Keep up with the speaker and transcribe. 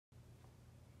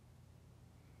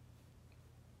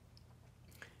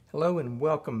Hello and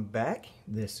welcome back.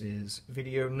 This is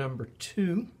video number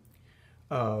 2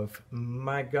 of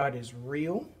My God is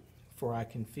Real, for I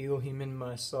Can Feel Him in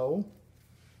My Soul.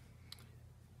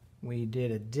 We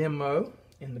did a demo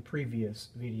in the previous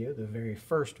video, the very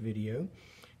first video,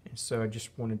 and so I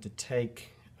just wanted to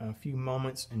take a few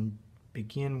moments and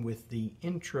begin with the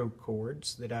intro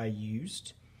chords that I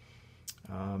used.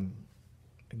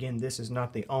 Again, this is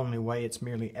not the only way, it's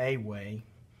merely a way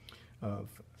of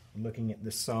looking at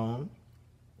the song.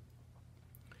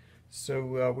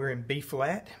 So we're in B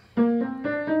flat, 2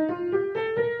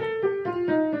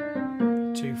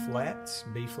 flats,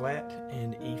 B flat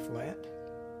and E flat.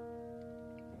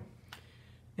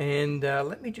 And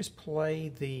let me just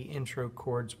play the intro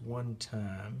chords one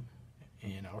time,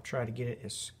 and I'll try to get it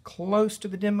as close to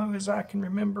the demo as I can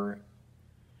remember.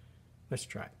 Let's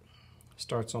try it.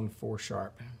 Starts on 4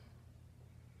 sharp.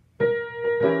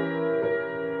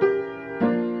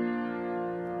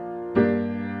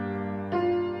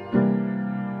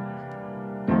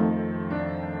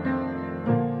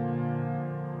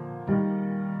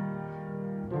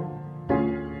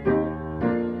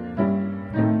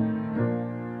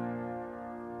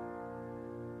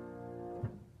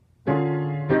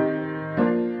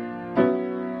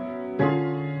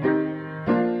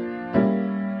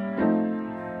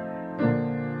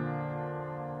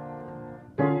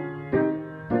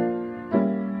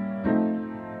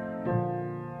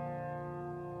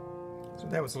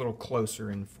 That was a little closer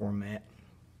in format.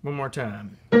 One more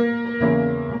time.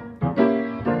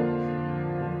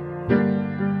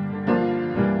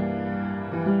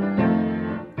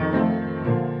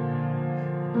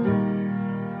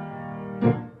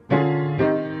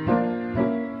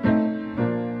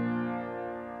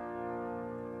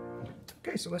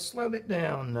 Okay, so let's slow that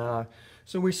down.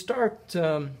 So we start,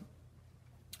 I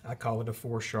call it a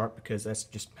 4 sharp because that's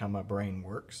just how my brain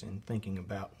works in thinking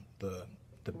about the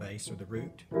bass or the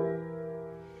root.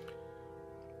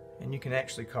 And you can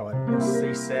actually call it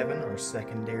C7 or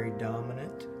secondary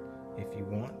dominant if you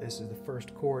want. This is the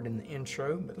first chord in the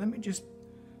intro, but let me just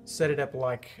set it up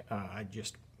like I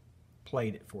just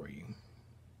played it for you.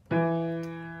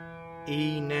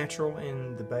 E natural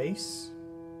in the bass,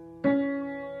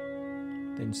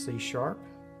 then C sharp,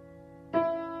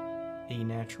 E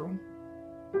natural,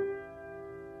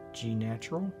 G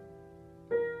natural,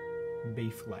 B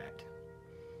flat.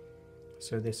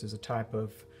 So this is a type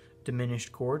of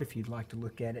diminished chord. If you'd like to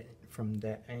look at it from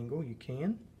that angle, you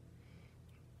can.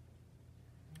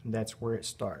 And that's where it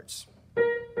starts.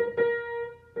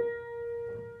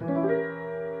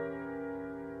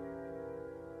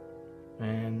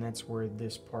 And that's where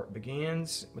this part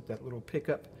begins with that little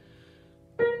pickup.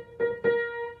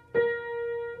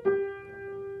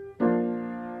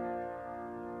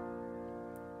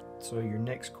 So your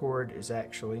next chord is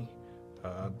actually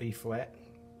B flat,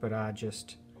 but I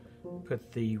just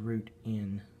put the root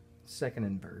in second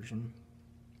inversion,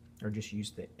 or just use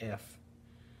the F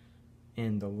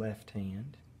in the left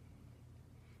hand.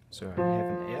 So I have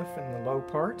an F in the low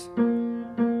part,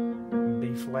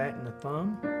 B flat in the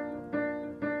thumb,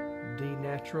 D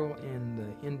natural in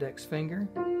the index finger,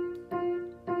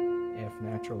 F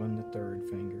natural in the third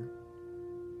finger.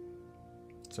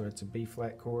 So it's a B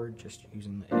flat chord, just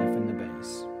using the F in the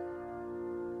bass.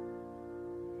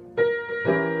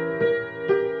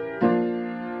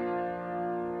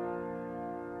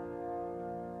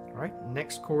 Alright,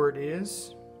 next chord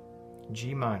is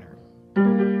G minor. So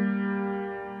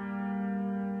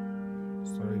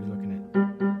you're looking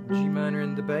at G minor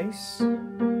in the bass,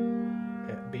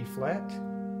 at B flat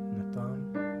in the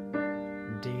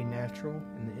thumb, D natural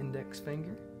in the index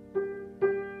finger,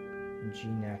 G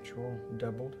natural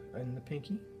doubled in the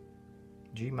pinky,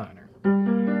 G minor.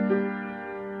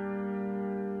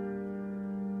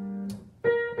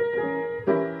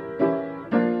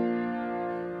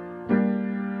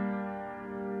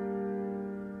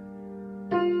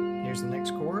 Here's the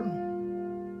next chord.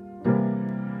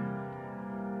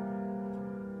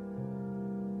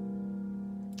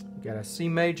 You've got a C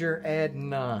major add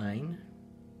 9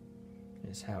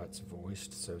 is how it's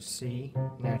voiced. So C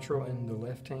natural in the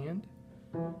left hand,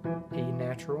 E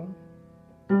natural,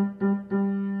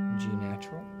 G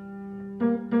natural,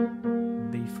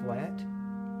 B flat,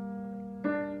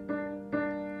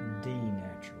 D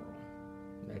natural.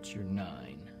 That's your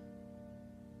 9.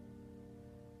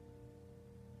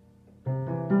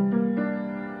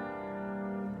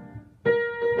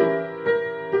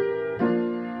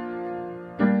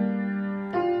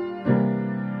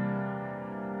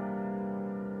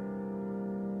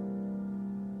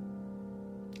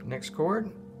 Next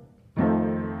chord,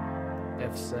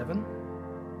 F7.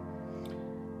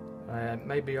 It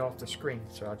may be off the screen,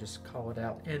 so I'll just call it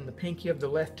out. In the pinky of the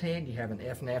left hand, you have an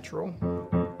F natural.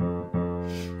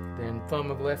 Then thumb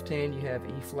of the left hand, you have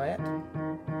E flat.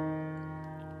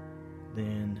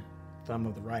 Then thumb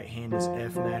of the right hand is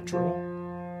F natural.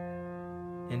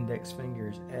 Index finger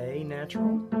is A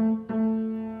natural.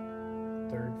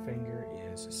 Third finger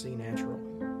is C natural.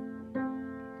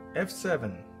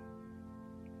 F7.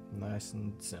 Nice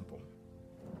and simple.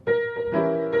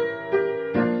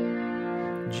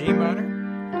 G minor.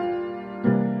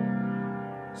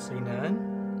 C9.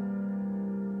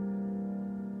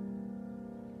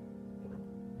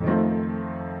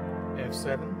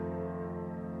 F7.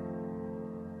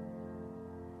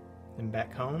 Then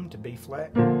back home to B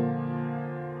flat.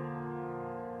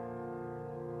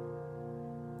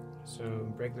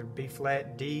 So regular B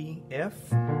flat, D, F,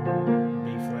 B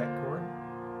flat chord.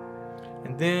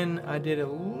 And then I did a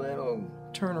little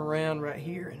turn around right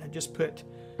here, and I just put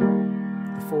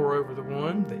the 4 over the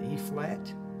 1, the E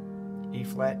flat,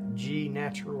 G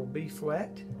natural, B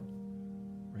flat,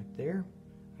 right there.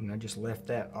 And I just left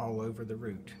that all over the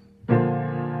root.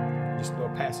 Just a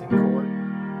little passing chord.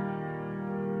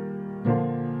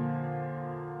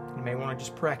 You may want to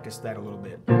just practice that a little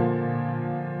bit.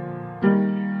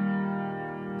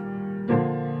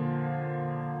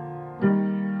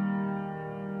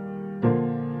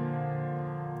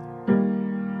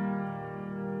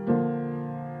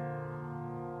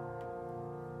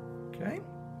 Okay.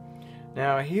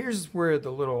 Now here's where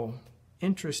the little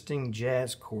interesting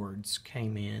jazz chords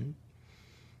came in.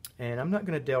 And I'm not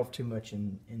going to delve too much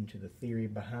into the theory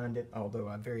behind it, although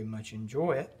I very much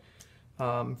enjoy it.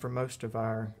 For most of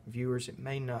our viewers, it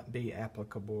may not be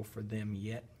applicable for them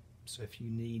yet. So if you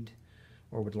need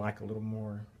or would like a little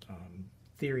more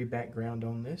theory background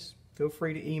on this, feel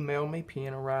free to email me,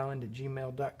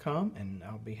 pianoryland@gmail.com, and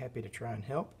I'll be happy to try and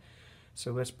help.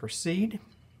 So let's proceed.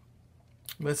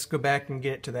 Let's go back and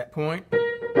get to that point.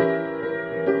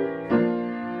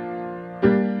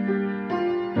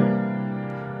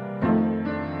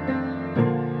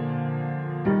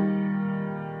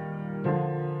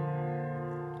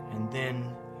 And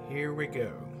then here we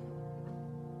go.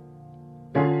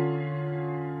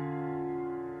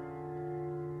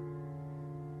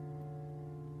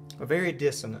 A very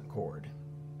dissonant chord,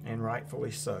 and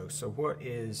rightfully so. So what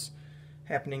is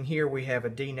happening here? We have a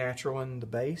D natural in the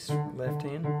bass, left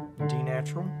hand, D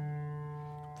natural.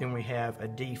 Then we have a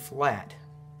D flat.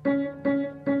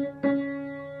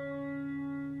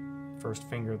 First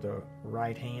finger of the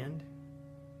right hand.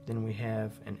 Then we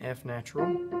have an F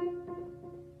natural.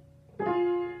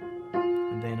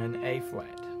 And then an A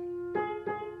flat.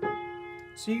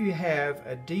 So you have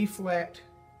a D flat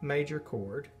major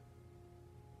chord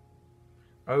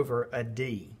over a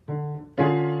D.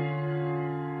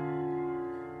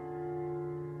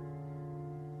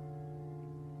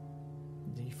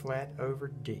 D flat over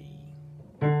D.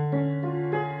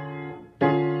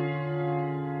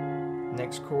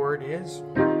 Next chord is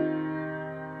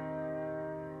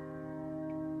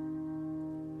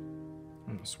I'm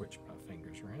going to switch my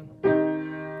fingers around.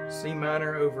 C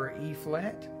minor over E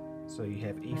flat. So you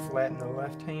have E flat in the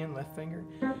left hand, left finger.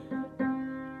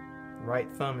 Right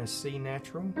thumb is C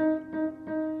natural.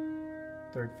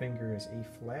 Third finger is E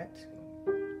flat.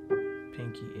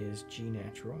 Pinky is G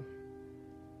natural.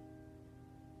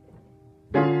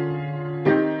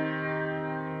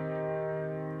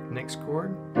 Next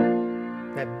chord,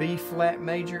 that B flat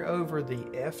major over the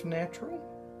F natural.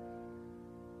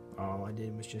 All I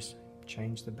did was just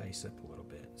change the bass up a little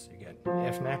bit. So you got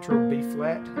F natural, B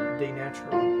flat, D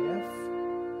natural, F.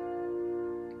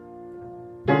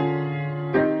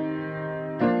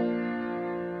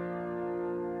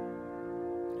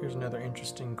 Here's another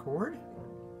interesting chord.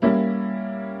 All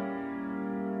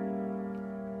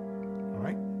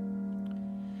right.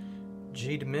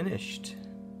 G diminished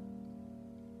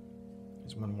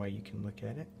is one way you can look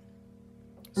at it.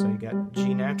 So you got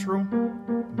G natural,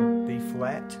 B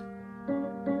flat,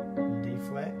 D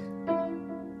flat,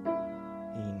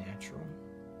 E natural.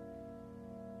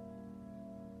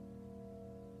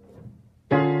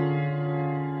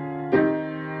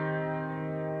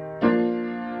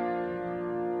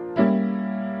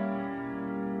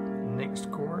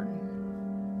 Next chord,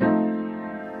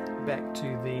 back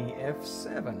to the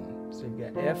F7. So you've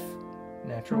got F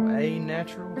natural, A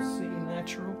natural, C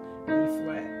natural, E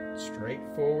flat,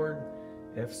 straightforward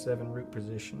F7 root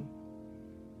position.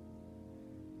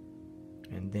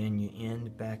 And then you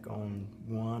end back on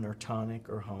 1 or tonic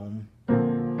or home. You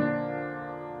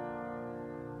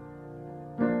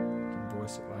can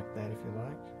voice it like that if you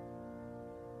like.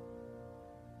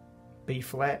 B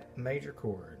flat major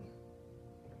chord.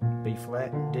 B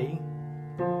flat, D,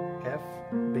 F,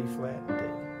 B flat, D.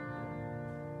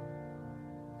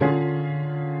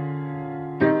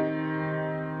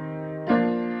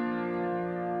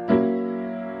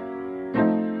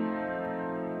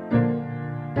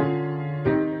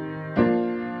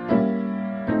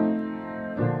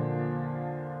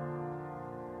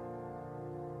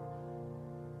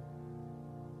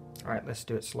 All right, let's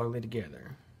do it slowly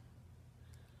together.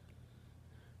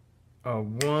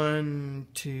 1,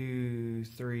 2,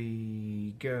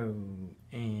 3, go,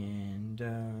 and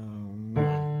 1.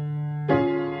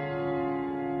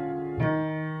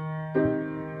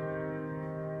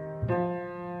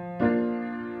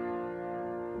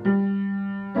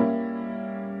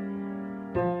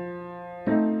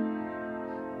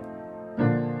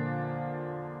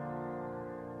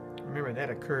 Remember, that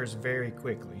occurs very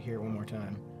quickly. Hear it one more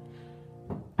time.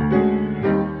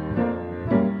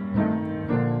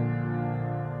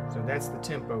 So that's the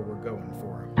tempo we're going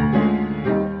for.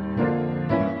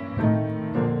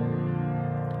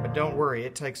 But don't worry,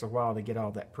 it takes a while to get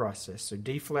all that processed. So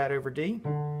D flat over D.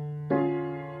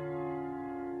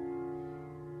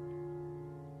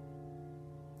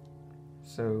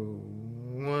 So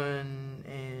 1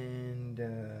 and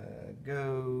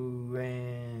go,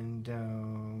 and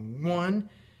 1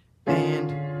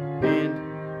 and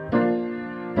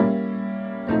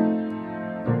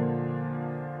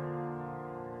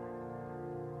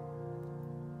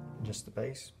just the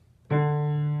bass.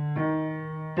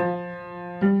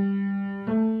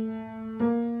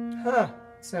 Huh,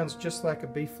 sounds just like a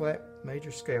B flat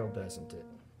major scale, doesn't it?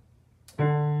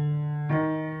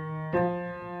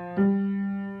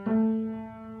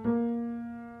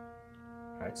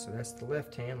 Alright, so that's the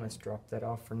left hand. Let's drop that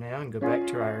off for now and go back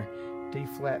to our D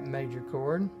flat major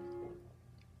chord.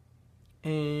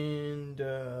 And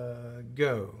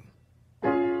go.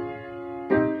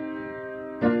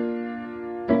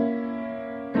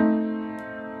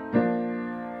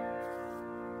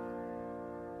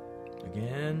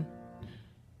 Again.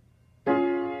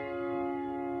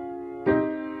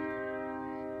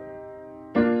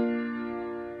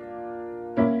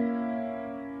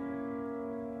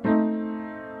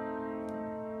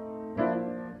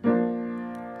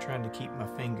 Trying to keep my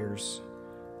fingers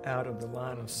out of the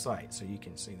line of sight so you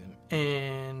can see them.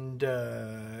 And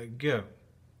go.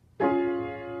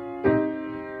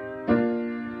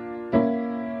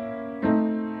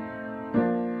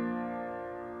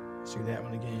 See that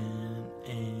one again,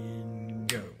 and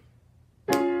go.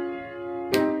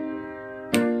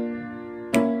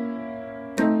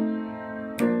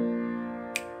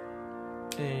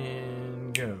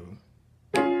 And go.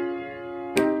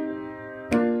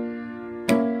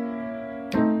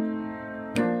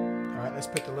 Alright, let's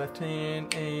put the left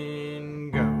hand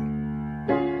and go.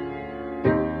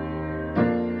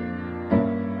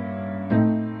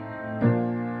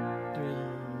 3,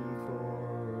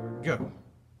 4, go.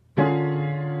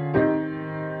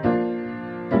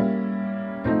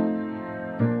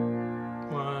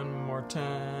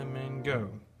 Time and go.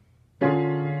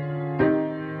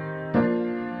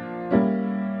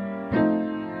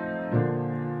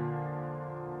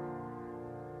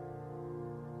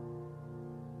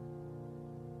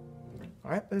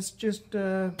 Alright, let's just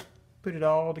put it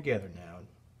all together now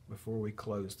before we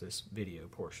close this video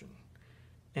portion.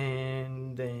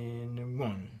 And then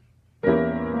 1.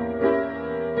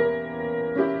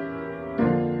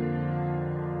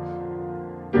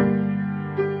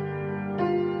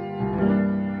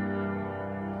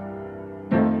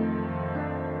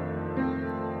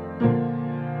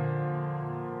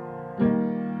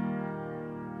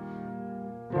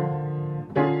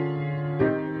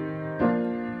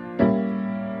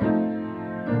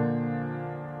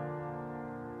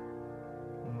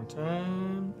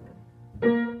 Time.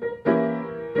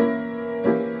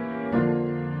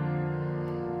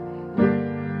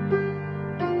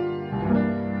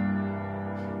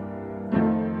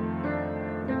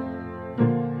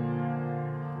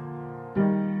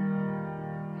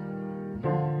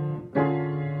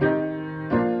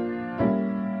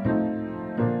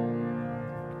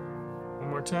 One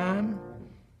more time.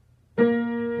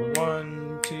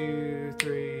 1, 2,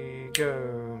 3,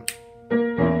 go.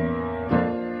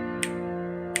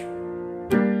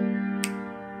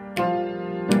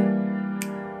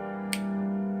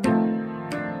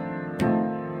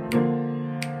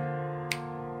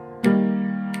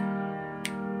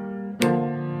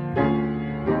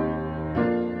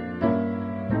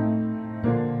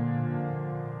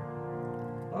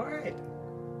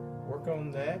 Work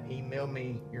on that. Email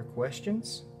me your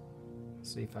questions.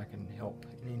 See if I can help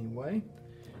in any way.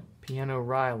 Piano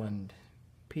Ryland,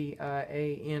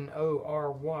 Pianoryland.